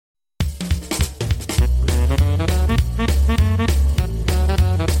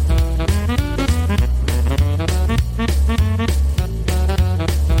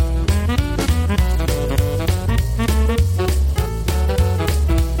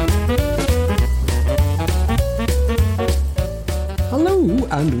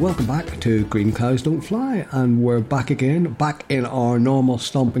and welcome back to Green Cows Don't Fly, and we're back again, back in our normal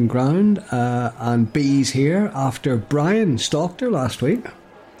stomping ground, and Bee's here after Brian stalked her last week.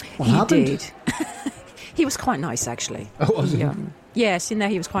 What happened? He did. He was quite nice, actually. Oh, was he? Yes, in there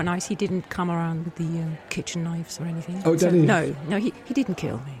he was quite nice. He didn't come around with the kitchen knives or anything. Oh, did he? No, he didn't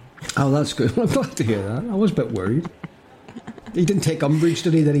kill me. Oh, that's good. I'm glad to hear that. I was a bit worried. He didn't take umbrage,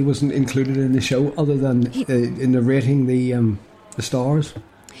 did he, that he wasn't included in the show, other than in narrating the stars?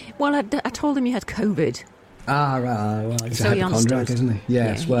 Well, I told him he had COVID. Ah, right. Well, he's So a he hypochondriac, understood. isn't he?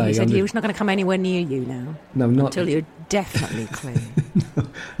 Yes, well... He said he was not going to come anywhere near you now. No, not... Until you're definitely clear. No,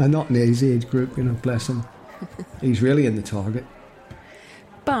 and not in his age group, bless him. He's really in the target.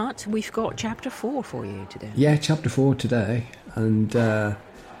 But we've got chapter 4 for you today. Yeah, chapter 4 today, and the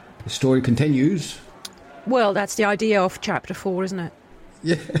story continues. Well, that's the idea of chapter 4, isn't it?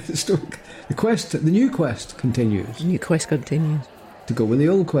 Yeah, the new quest continues. The new quest continues. To go with the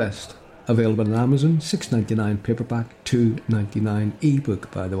old quest. Available on Amazon, $6.99 paperback, $2.99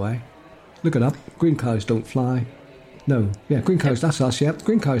 ebook, by the way. Look it up. Green Cows Don't Fly. No, yeah, Green Cows, that's us, yeah.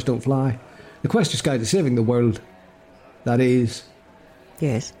 Green Cows Don't Fly. The Quest is Guide to Saving the World. That is...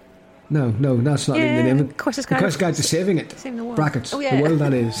 Yes. No, that's not even the name of it. Quest is the Quest Guide to Saving It. Saving the world. Brackets. Oh, yeah. The world,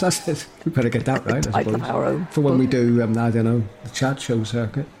 that is. That's it. We better get that right, I suppose. Our own. For when we do, I don't know, the chat show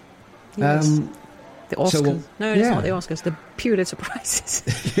circuit. Yes. The Oscars. So, no, it's not the Oscars. The Pulitzer Prizes.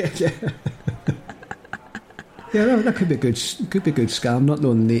 yeah. Yeah, no, that could be a good scam. Not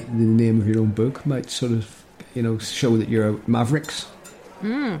knowing the name of your own book might sort of, show that you're mavericks.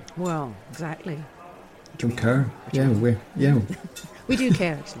 Well, exactly. Don't care. Yeah. We do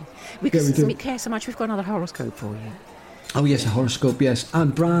care, actually. We care so much, we've got another horoscope for you. Oh, yes, a horoscope, yes.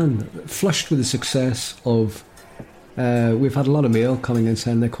 And Bran, flushed with the success of... we've had a lot of mail coming in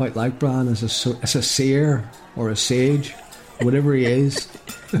saying they quite like Bran as a seer or a sage, whatever he is.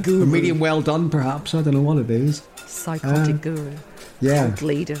 A medium well done, perhaps. I don't know what it is. Psychotic guru. Yeah. Cult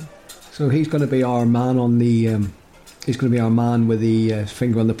leader. So he's going to be our man on the... he's going to be our man with the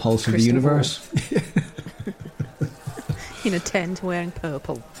finger on the pulse of the universe. In a tent wearing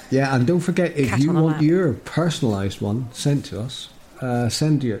purple. Yeah, and don't forget, if you want your personalised one sent to us,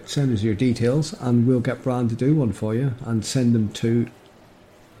 send us your details and we'll get Bran to do one for you, and send them to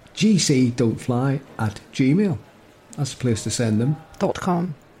gcdon'tfly@gmail. That's the place to send them.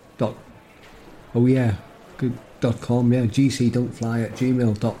 .com. Oh yeah, good .com, yeah,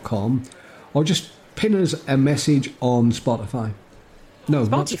 gcdon'tfly@gmail.com, or just pin us a message on Spotify. No,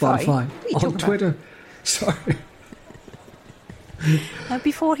 not Spotify. On Twitter. Sorry.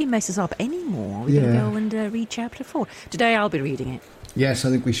 Before he messes up anymore, we're going to go and read chapter 4. Today I'll be reading it. Yes, I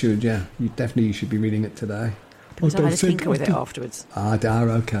think we should, yeah. You should be reading it today. Because I had a tinker with it afterwards.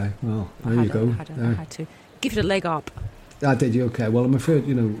 Okay. Well, there you go. I had to give it a leg up. Did you? Okay. Well, I'm afraid,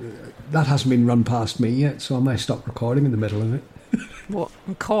 that hasn't been run past me yet, so I may stop recording in the middle of it. What?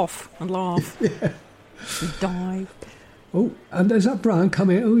 And cough and laugh. Yeah. And dive. Oh, and there's that Brian come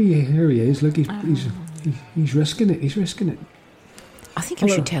here. Oh, here he is. Look, he's risking it. He's risking it. I think you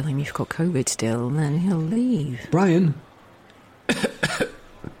should tell him you've got COVID still, and then he'll leave. Brian?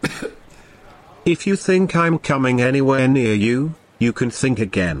 If you think I'm coming anywhere near you, you can think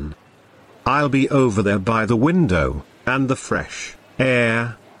again. I'll be over there by the window, and the fresh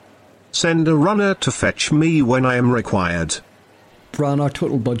air. Send a runner to fetch me when I am required. Bran, our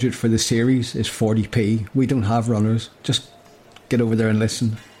total budget for the series is 40p. We don't have runners. Just get over there and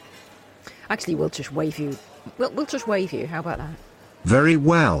listen. Actually, we'll just wave you. We'll just wave you. How about that? Very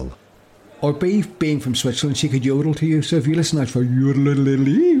well. Or being from Switzerland, she could yodel to you. So if you listen out for yodel,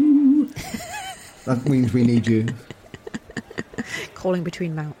 that means we need you. Calling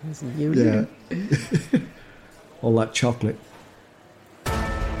between mountains and yodeling. Yeah. All that chocolate.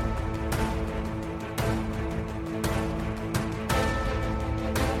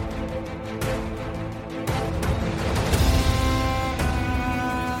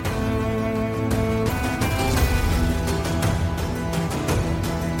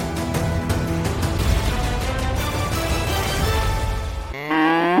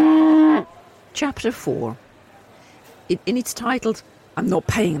 Chapter 4. And it's titled, I'm Not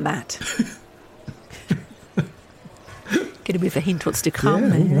Paying That. Get a bit of a hint what's to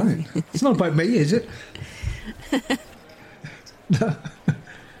come. Yeah, all right. It's not about me, is it? It's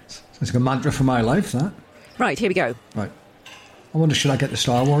like a mantra for my life, that. Right, here we go. Right. I wonder, should I get the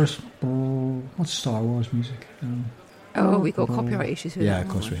Star Wars? What's Star Wars music? We've got copyright issues with that. Yeah, of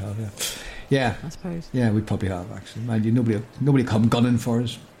course we have, yeah. Yeah. I suppose. Yeah, we probably have, actually. Mind you, nobody come gunning for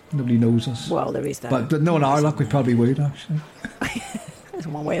us. Nobody knows us. Well, there is that. But knowing our luck, we probably would, actually. That's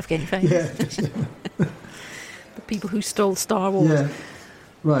one way of getting famous. Yeah. The people who stole Star Wars. Yeah.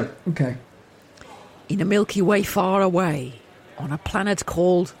 Right, okay. In a Milky Way far away, on a planet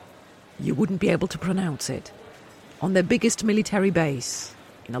called... You wouldn't be able to pronounce it. On their biggest military base,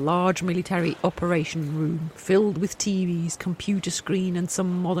 in a large military operation room filled with TVs, computer screen and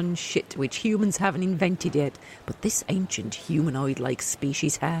some modern shit which humans haven't invented yet, but this ancient humanoid-like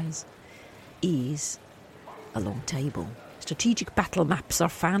species has, is a long table. Strategic battle maps are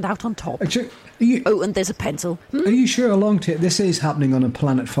found out on top. Actually, Oh, and there's a pencil. are you sure this is happening on a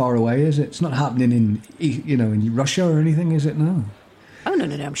planet far away, is it? It's not happening in Russia or anything, is it? No. Oh, no,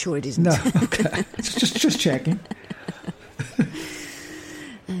 I'm sure it isn't. No, okay. just checking.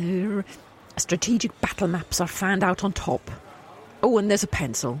 Strategic battle maps are found out on top. Oh, and there's a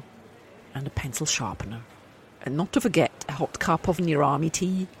pencil. And a pencil sharpener. And not to forget a hot cup of Nirami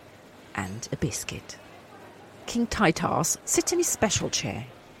tea. And a biscuit. King Titus sits in his special chair.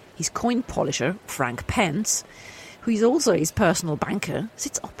 His coin polisher, Frank Pence, who is also his personal banker,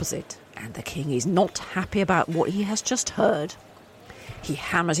 sits opposite. And the king is not happy about what he has just heard. He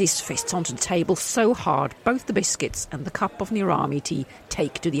hammers his fists onto the table so hard both the biscuits and the cup of Nirami tea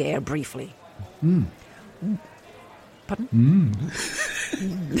take to the air briefly. Pardon?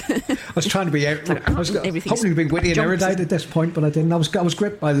 I was trying to be... I was hoping to be witty and erudite at this point, but I didn't. I was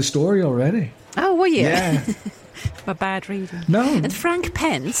gripped by the story already. Oh, were you? Yeah. My bad reading. No. And Frank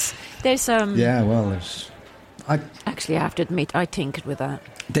Pence, there's... Yeah, well, there's... Actually, I have to admit, I tinkered with that.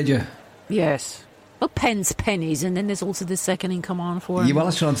 Did you? Yes. Well, pence, pennies, and then there's also the second in command for him. Yeah, well,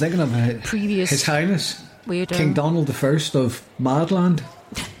 that's what I'm thinking of. Previous His Highness weirdo. King Donald I of Madland.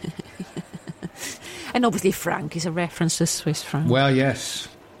 And obviously Frank is a reference to Swiss franc. Well, yes.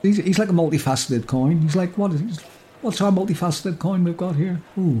 He's like a multifaceted coin. He's like, what's our multifaceted coin we've got here?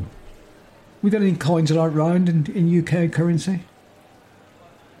 Ooh. We got any coins that aren't round in UK currency?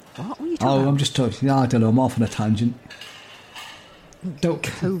 What were you talking about? I'm just talking. I don't know. I'm off on a tangent.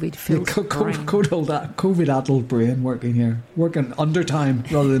 COVID-filled brain. COVID-addled brain working here. Working undertime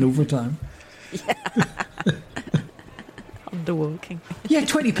rather than overtime. Underworking. Yeah,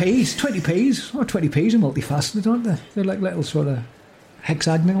 20p's. 20p's are multifaceted, aren't they? They're like little sort of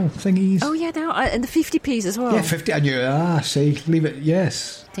hexagonal thingies. Oh, yeah, and the 50p's as well. Yeah, 50. And see, leave it,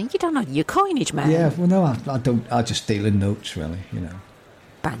 yes. I think you don't know your coinage, man. Yeah, well, no, I don't. I just deal in notes, really,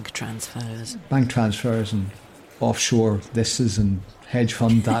 Bank transfers. Bank transfers and offshore thises and hedge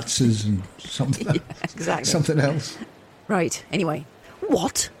fund thatses and something, exactly. something else. Right, anyway.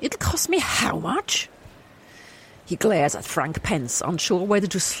 What? It'll cost me how much? He glares at Frank Pence, unsure whether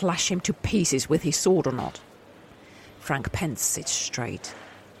to slash him to pieces with his sword or not. Frank Pence sits straight.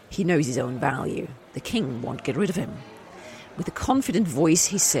 He knows his own value. The king won't get rid of him. With a confident voice,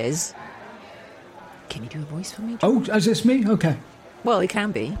 he says... Can you do a voice for me, John? Oh, is this me? Okay. Well, it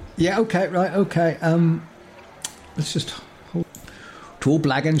can be. Yeah, okay, right, okay. Let's just... Two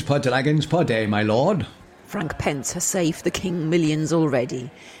blagons per dragons per day, my lord. Frank Pence has saved the king millions already,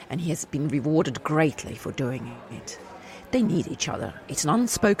 and he has been rewarded greatly for doing it. They need each other. It's an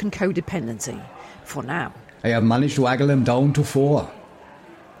unspoken codependency. For now. I have managed to waggle him down to 4.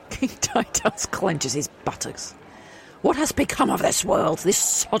 King Titus clenches his buttocks. What has become of this world?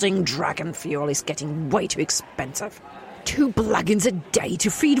 This sodding dragon fuel is getting way too expensive. 2 blagons a day to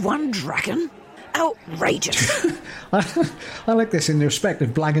feed 1 dragon? Outrageous. I like this in the respect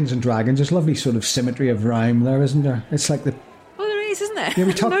of blagons and dragons. There's lovely sort of symmetry of rhyme there, isn't there? It's like the... Well, there is, isn't there? Yeah,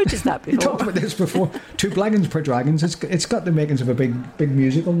 I've noticed that before. We talked about this before. 2 blagons per dragons. It's got the makings of a big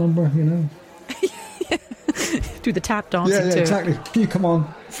musical number, Do the tap dancing yeah, too. Exactly. You come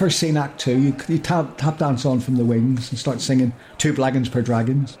on, first scene, act 2, you tap dance on from the wings and start singing 2 blagons per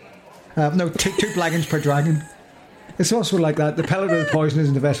dragons. No, two blagons per dragon. It's also like that. The pellet of the poison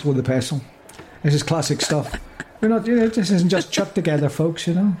isn't the vessel with the pestle. This is classic stuff. We're not, this isn't just chucked together, folks,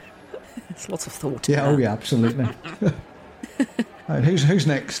 There's lots of thought. Yeah, oh yeah, absolutely. Right, who's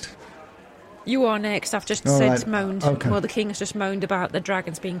next? You are next. I've just moaned. Okay. Well, the king has just moaned about the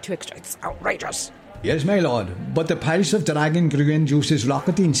dragons being too extra. It's outrageous. Yes, my lord. But the price of dragon grain juice is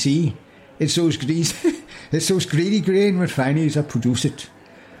rocketing sea. It's those greedy grain refineries that produce it.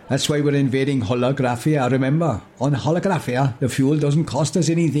 That's why we're invading Holographia. Remember, on Holographia, the fuel doesn't cost us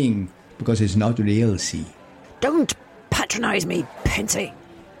anything because it's not real, see. Don't patronise me, Pensy.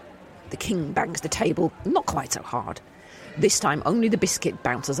 The king bangs the table, not quite so hard. This time only the biscuit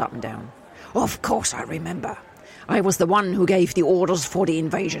bounces up and down. Of course I remember. I was the one who gave the orders for the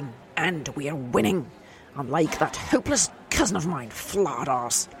invasion, and we are winning. Unlike that hopeless cousin of mine,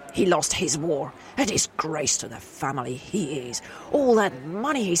 Flardarse. He lost his war, a disgrace to the family he is. All that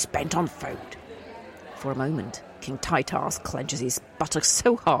money he spent on food. For a moment, King Titus clenches his buttocks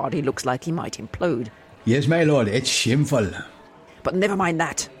so hard he looks like he might implode. Yes, my lord, it's shameful. But never mind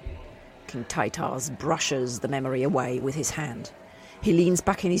that. King Titars brushes the memory away with his hand. He leans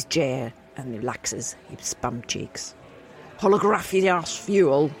back in his chair and relaxes his bum cheeks. Holographia's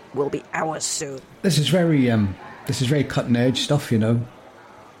fuel will be ours soon. This is very cutting edge stuff, you know.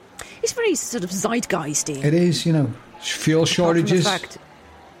 It's very sort of zeitgeisty. It is, you know, fuel shortages. Apart from the fact,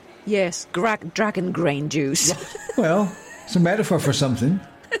 yes, dragon grain juice. Well, it's a metaphor for something.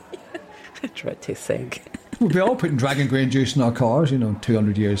 I tried to think. We'll be all putting dragon grain juice in our cars, you know, in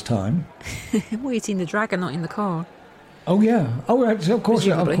 200 years' time. Well, it's in the dragon, not in the car. Oh, yeah. Oh, right. Of course,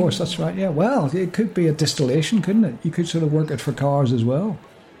 Presumably. that's right. Yeah, well, it could be a distillation, couldn't it? You could sort of work it for cars as well.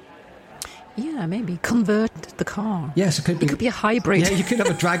 Yeah, maybe. Convert the car. Yes, it could be. It could be a hybrid. Yeah, you could have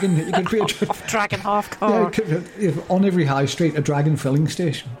a dragon. You could be a Half dragon, half yeah, car. you could have, on every high street, a dragon filling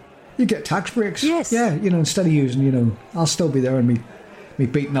station. You get tax breaks. Yes. Yeah, you know, instead of using, you know, I'll still be there and me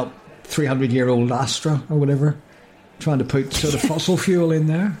beating up 300-year-old Astra or whatever, trying to put sort of fossil fuel in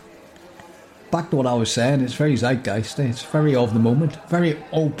there. Back to what I was saying, it's very zeitgeist. It's very of the moment, very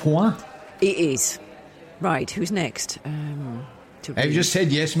au point. It is. Right, who's next? I've just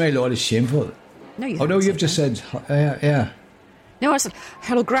said yes, my lord, it's shameful. No, you Oh no, haven't you've just that. said yeah. No, I said,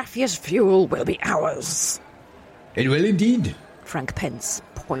 Holographia's fuel will be ours. It will indeed. Frank Pence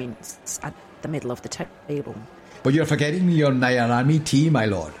points at the middle of the table. But you're forgetting your Nyarami tea, my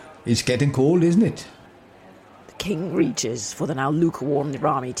lord. It's getting cold, isn't it? The king reaches for the now lukewarm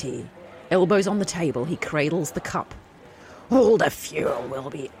Nirami tea. Elbows on the table, he cradles the cup. All the fuel will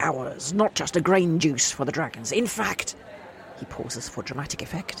be ours, not just a grain juice for the dragons. In fact, he pauses for dramatic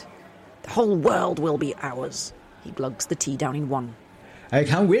effect, the whole world will be ours. He glugs the tea down in one. I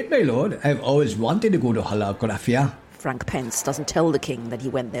can't wait, my lord. I've always wanted to go to Holographia. Frank Pence doesn't tell the king that he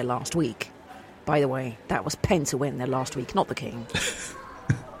went there last week. By the way, that was Pence who went there last week, not the king.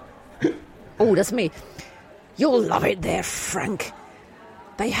 Oh, that's me. You'll love it there, Frank.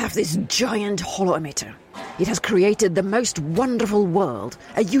 They have this giant holo emitter. It has created the most wonderful world,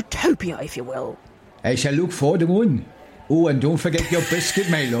 a utopia, if you will. I shall look for the moon. Oh, and don't forget your biscuit,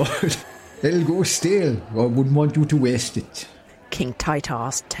 my lord. It'll go stale. I wouldn't want you to waste it. King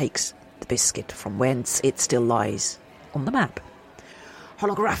Titars takes the biscuit from whence it still lies on the map.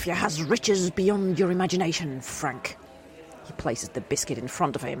 Holographia has riches beyond your imagination, Frank. He places the biscuit in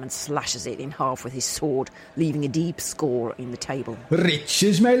front of him and slashes it in half with his sword, leaving a deep score in the table.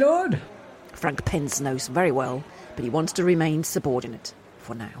 Riches, my lord. Frank Pence knows very well, but he wants to remain subordinate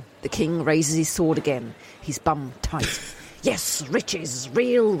for now. The king raises his sword again, his bum tight. Yes, riches,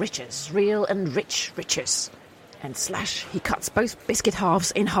 real and rich riches. And slash, he cuts both biscuit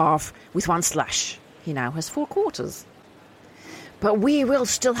halves in half with one slash. He now has 4 quarters. But we will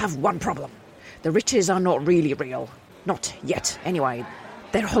still have one problem. The riches are not really real. Not yet, anyway.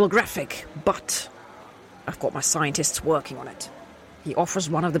 They're holographic, but I've got my scientists working on it. He offers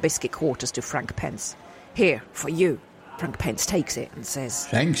one of the biscuit quarters to Frank Pence. Here, for you. Frank Pence takes it and says,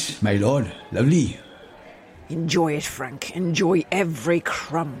 Thanks, my lord. Lovely. Enjoy it, Frank. Enjoy every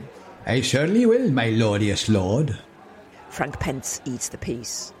crumb. I certainly will, my lordiest lord. Frank Pence eats the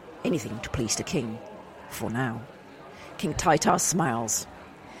piece. Anything to please the king. For now. King Titar smiles.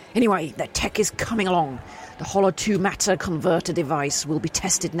 Anyway, the tech is coming along. The Holo 2 matter converter device will be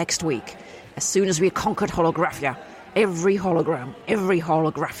tested next week. As soon as we have conquered Holographia, every hologram, every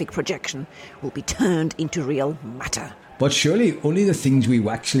holographic projection will be turned into real matter. But surely only the things we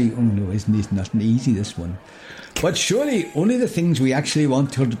actually... Oh no, isn't this not easy, this one? But surely only the things we actually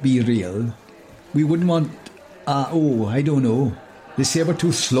want to be real. We wouldn't want... I don't know. The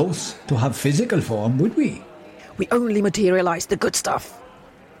saber-toothed sloth to have physical form, would we? We only materialize the good stuff.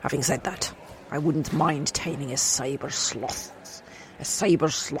 Having said that, I wouldn't mind taming a saber sloth. A saber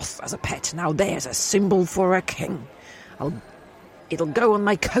sloth as a pet. Now there's a symbol for a king. It'll go on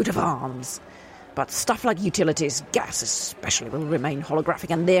my coat of arms. But stuff like utilities, gas especially, will remain holographic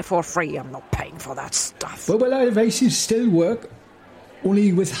and therefore free. I'm not paying for that stuff. But will our devices still work?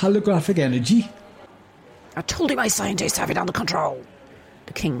 Only with holographic energy? I told you my scientists have it under control.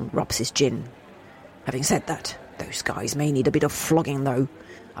 The king rubs his chin. Having said that, those guys may need a bit of flogging, though.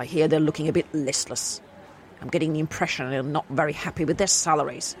 I hear they're looking a bit listless. I'm getting the impression they're not very happy with their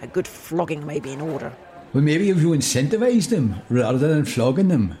salaries. A good flogging may be in order. Well, maybe if you incentivise them rather than flogging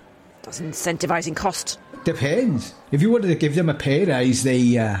them. Does incentivizing cost? Depends. If you wanted to give them a pay rise,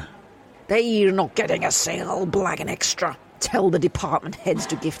 They're not getting a single blagging extra. Tell the department heads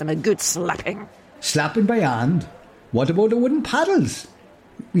to give them a good slapping. slapping by hand. What about the wooden paddles?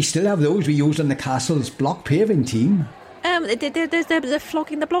 We still have those we used on the castle's block paving team. They're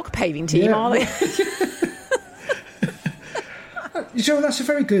flogging the block paving team, Yeah. are they? So that's a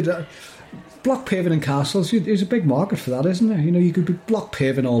very good... block paving in castles, there's a big market for that, isn't there? You know, you could be block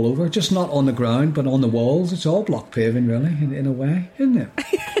paving all over, just not on the ground, but on the walls. It's all block paving, really, in a way, isn't it?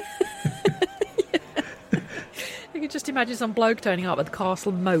 You could just imagine some bloke turning up at the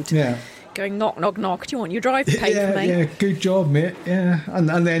castle moat, Yeah. going knock, knock, knock. Do you want your drive paid for me? Yeah, good job, mate. Yeah, and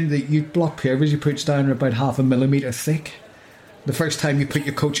then you block pavers you put down are about 0.5 millimetre thick. The first time you put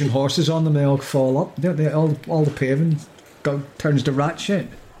your coach and horses on them, they all fall up. All the paving turns to rat shit.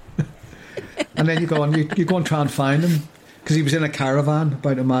 And then you go and try and find him because he was in a caravan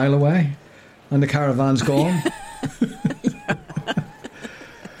about a mile away, and the caravan's gone.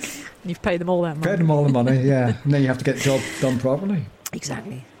 You've paid them all that money. Paid them all the money, yeah. And then you have to get the job done properly.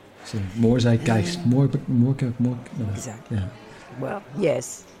 Exactly. So more zeitgeist, more. No. Exactly. Yeah. Well,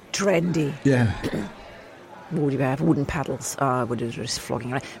 yes, trendy. Yeah. What do you have? Wooden paddles. We're just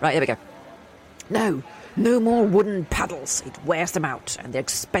flogging around. Right, there we go. No more wooden paddles. It wears them out, and they're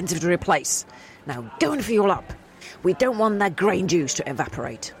expensive to replace. Now go and fuel up. We don't want that grain juice to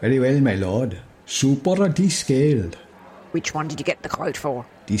evaporate. Very well, my lord. Super or descaled? Which one did you get the quote for?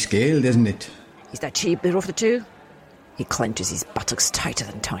 Descaled, isn't it? Is that cheaper of the two? He clenches his buttocks tighter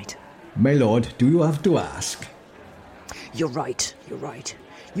than tight. My lord, do you have to ask? You're right.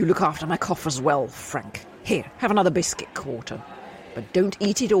 You look after my coffers well, Frank. Here, have another biscuit quarter. But don't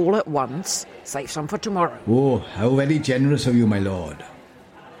eat it all at once. Save some for tomorrow. Oh, how very generous of you, my lord.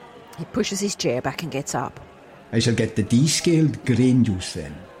 He pushes his chair back and gets up. I shall get the descaled grain juice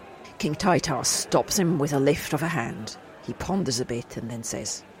then. King Titus stops him with a lift of a hand. He ponders a bit and then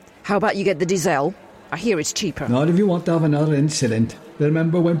says, "How about you get the diesel? I hear it's cheaper." Not if you want to have another incident.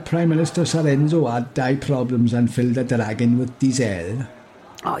 Remember when Prime Minister Sarenzo had eye problems and filled a dragon with diesel?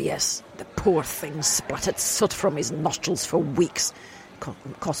 Oh, yes. The poor thing splattered soot from his nostrils for weeks.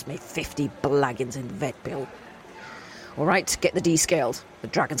 Cost me 50 blaggins in vet bill. All right, get the descaled. The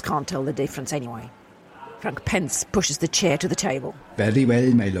dragons can't tell the difference anyway. Frank Pence pushes the chair to the table. Very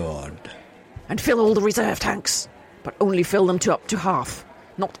well, my lord. And fill all the reserve tanks, but only fill them up to half.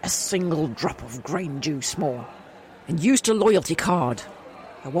 Not a single drop of grain juice more. And use the loyalty card.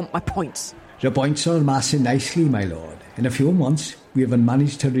 I want my points. The points are massing nicely, my lord. In a few months, we have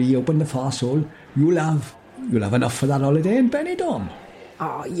managed to reopen the Farsole. You'll have enough for that holiday in Benidorm.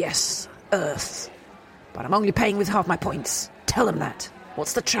 Ah, yes, Earth. But I'm only paying with half my points. Tell them that.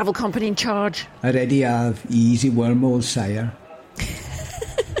 What's the travel company in charge? I already have easy wormholes, sire. They're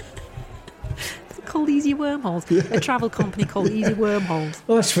called Easy Wormholes. A travel company called Easy Wormholes.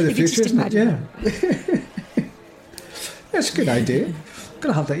 Well, that's for the future, isn't it? Yeah. That's a good idea.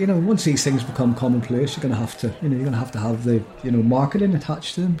 Going to have that, once these things become commonplace, you're going to have to, have the, marketing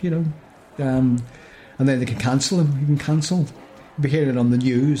attached to them, and then they can cancel them. You can cancel. You'll be hearing it on the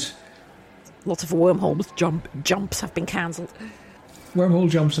news. Lots of wormholes jumps have been cancelled. Wormhole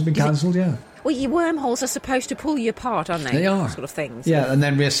jumps have been cancelled, yeah. Well, your wormholes are supposed to pull you apart, aren't they? They are. Sort of things. Yeah, and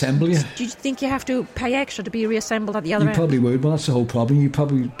then reassemble you. Do you think you have to pay extra to be reassembled at the other You end? probably would, but that's the whole problem. You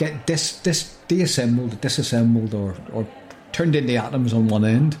probably get disassembled or turned into atoms on one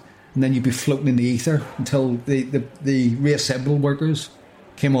end, and then you'd be floating in the ether until the reassemble workers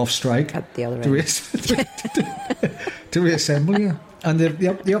came off strike At the other to, end. to reassemble you. And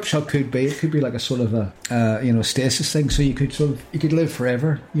the upshot could be like a sort of a stasis thing. So you could live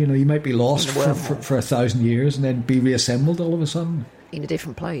forever. You might be lost for 1,000 years and then be reassembled all of a sudden In a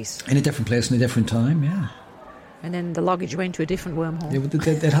different place. in a different place in a different time. Yeah. And then the luggage went to a different wormhole. Yeah, but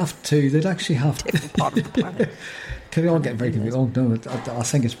they'd have to. They'd actually have to. Different part of the planet. Can we all get very confused? Oh, no, I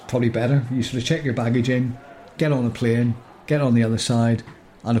think it's probably better. You sort of check your baggage in, get on a plane, get on the other side,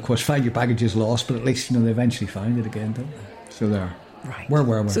 and of course find your baggage is lost, but at least they eventually find it again, don't they? So there. Right. Where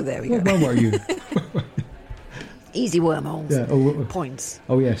were we? So there we go. Where were you? Easy wormholes. Yeah. Points.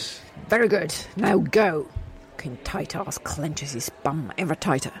 Oh, yes. Very good. Now go. King Titus clenches his bum ever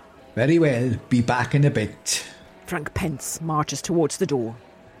tighter. Very well. Be back in a bit. Frank Pence marches towards the door.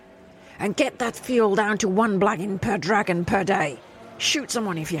 And get that fuel down to 1 blaggin per dragon per day. Shoot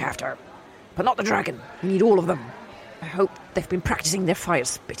someone if you have to. But not the dragon. We need all of them. I hope they've been practicing their fire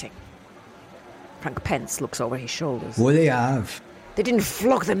spitting. Frank Pence looks over his shoulders. What they have? They didn't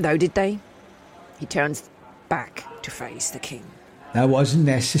flog them though, did they? He turns back to face the king. That wasn't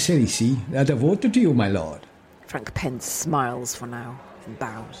necessary, see? I'd have voted to you, my lord. Frank Pence smiles for now and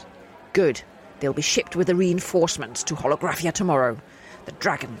bows. Good. They'll be shipped with the reinforcements to Holographia tomorrow. The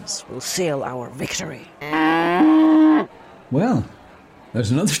dragons will seal our victory. Well,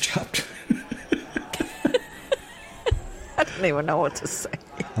 there's another chapter. I don't even know what to say.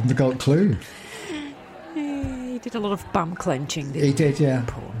 I haven't got a clue. He did a lot of bum clenching. He did, yeah.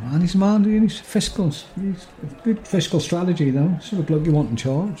 And he's a man doing his fiscals. He's a good fiscal strategy, though. Sort of bloke you want in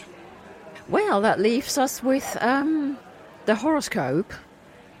charge. Well, that leaves us with the horoscope.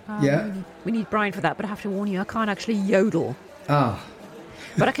 Yeah. We need Brian for that, but I have to warn you, I can't actually yodel. Ah,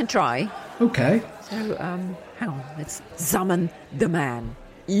 But I can try. okay. So, hang on. Let's summon the man.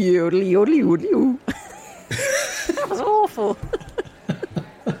 Yodel, yodel, yodel, yodel. That was awful.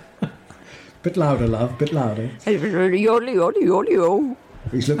 Bit louder, love. Bit louder. Yodel, yodel, yodel, yodel.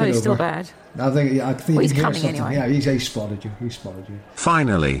 He's looking No, he's over. still bad. I think you Well, can he's hear coming something. anyway. Yeah, he spotted you. He spotted you.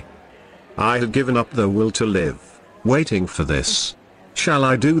 Finally. I had given up the will to live, waiting for this. Shall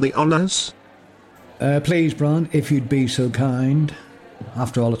I do the honors? Please, Bron, if you'd be so kind.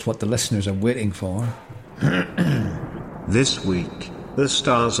 After all, it's what the listeners are waiting for. This week, the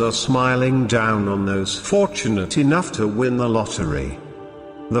stars are smiling down on those fortunate enough to win the lottery.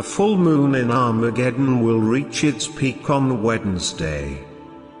 The full moon in Armageddon will reach its peak on Wednesday.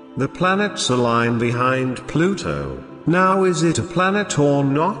 The planets align behind Pluto. Now, is it a planet or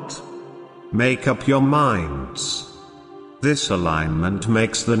not? Make up your minds. This alignment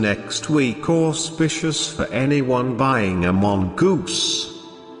makes the next week auspicious for anyone buying a mongoose.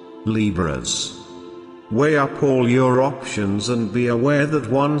 Libras. Weigh up all your options and be aware that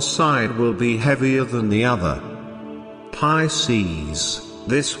one side will be heavier than the other. Pisces.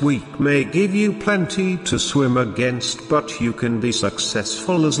 This week may give you plenty to swim against, but you can be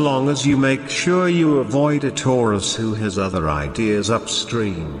successful as long as you make sure you avoid a Taurus who has other ideas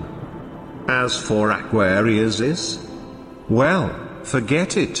upstream. As for Aquarius, well,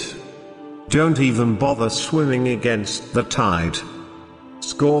 forget it. Don't even bother swimming against the tide.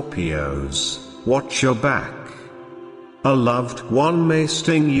 Scorpios, watch your back. A loved one may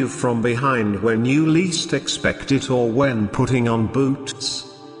sting you from behind when you least expect it or when putting on boots.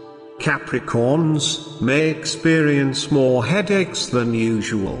 Capricorns may experience more headaches than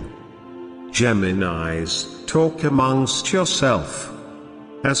usual. Geminis, talk amongst yourself.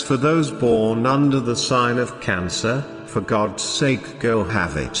 As for those born under the sign of Cancer, for God's sake go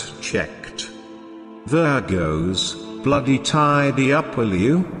have it checked. Virgos, bloody tidy up, will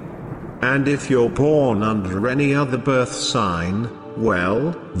you? And if you're born under any other birth sign,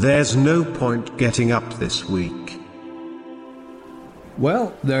 well, there's no point getting up this week.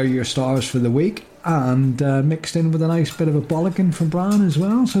 Well, there are your stars for the week, and mixed in with a nice bit of a bollocking from Bran as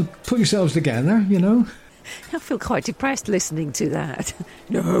well. So put yourselves together, you know. I feel quite depressed listening to that.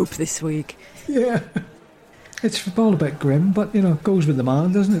 No hope this week. Yeah. It's all a bit grim, but, you know, it goes with the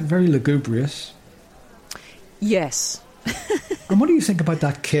man, doesn't it? Very lugubrious. Yes. And what do you think about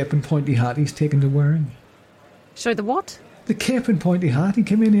that cape and pointy hat he's taken to wearing? So the what? The cape and pointy hat he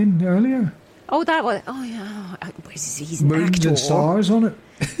came in earlier. Oh, that one. Oh, yeah. He's an Moons actor. and stars on it.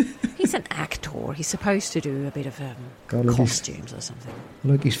 He's an actor. He's supposed to do a bit of God, look, costumes or something.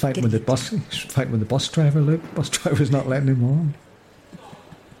 Look, he's fighting with the bus. He's fighting with the bus driver. Look, bus driver's not letting him on.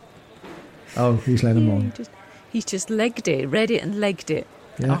 Oh, he's letting him on. He's just legged it, read it and legged it.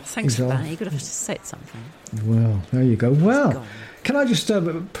 Yeah, oh, thanks he's for that. off. You could have just said something. Well, there you go. Well, gone. can I just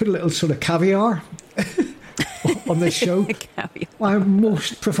put a little sort of caviar on this show? Caviar. My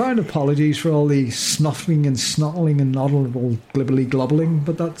most profound apologies for all the snuffling and snottling and noddle glibbly globbling,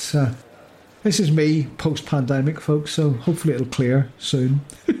 but that's this is me post-pandemic, folks. So hopefully it'll clear soon.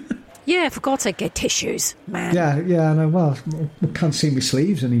 Yeah, for God's sake, get tissues, man. Yeah. No, well, I can't see my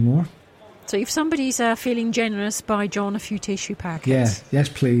sleeves anymore. So if somebody's feeling generous, buy John a few tissue packets. Yes,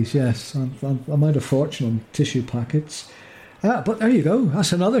 please, yes. I'm out of fortune on tissue packets. But there you go.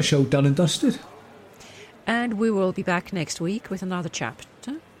 That's another show done and dusted. And we will be back next week with another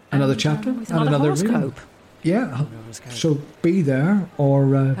chapter. Another chapter? With And another another horoscope. Yeah. So be there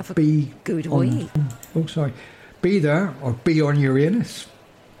or Have a be good on... week. Oh, sorry. Be there or be on Uranus.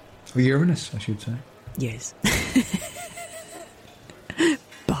 Or Uranus, I should say. Yes.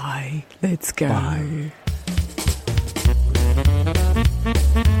 Bye. Let's go. Bye.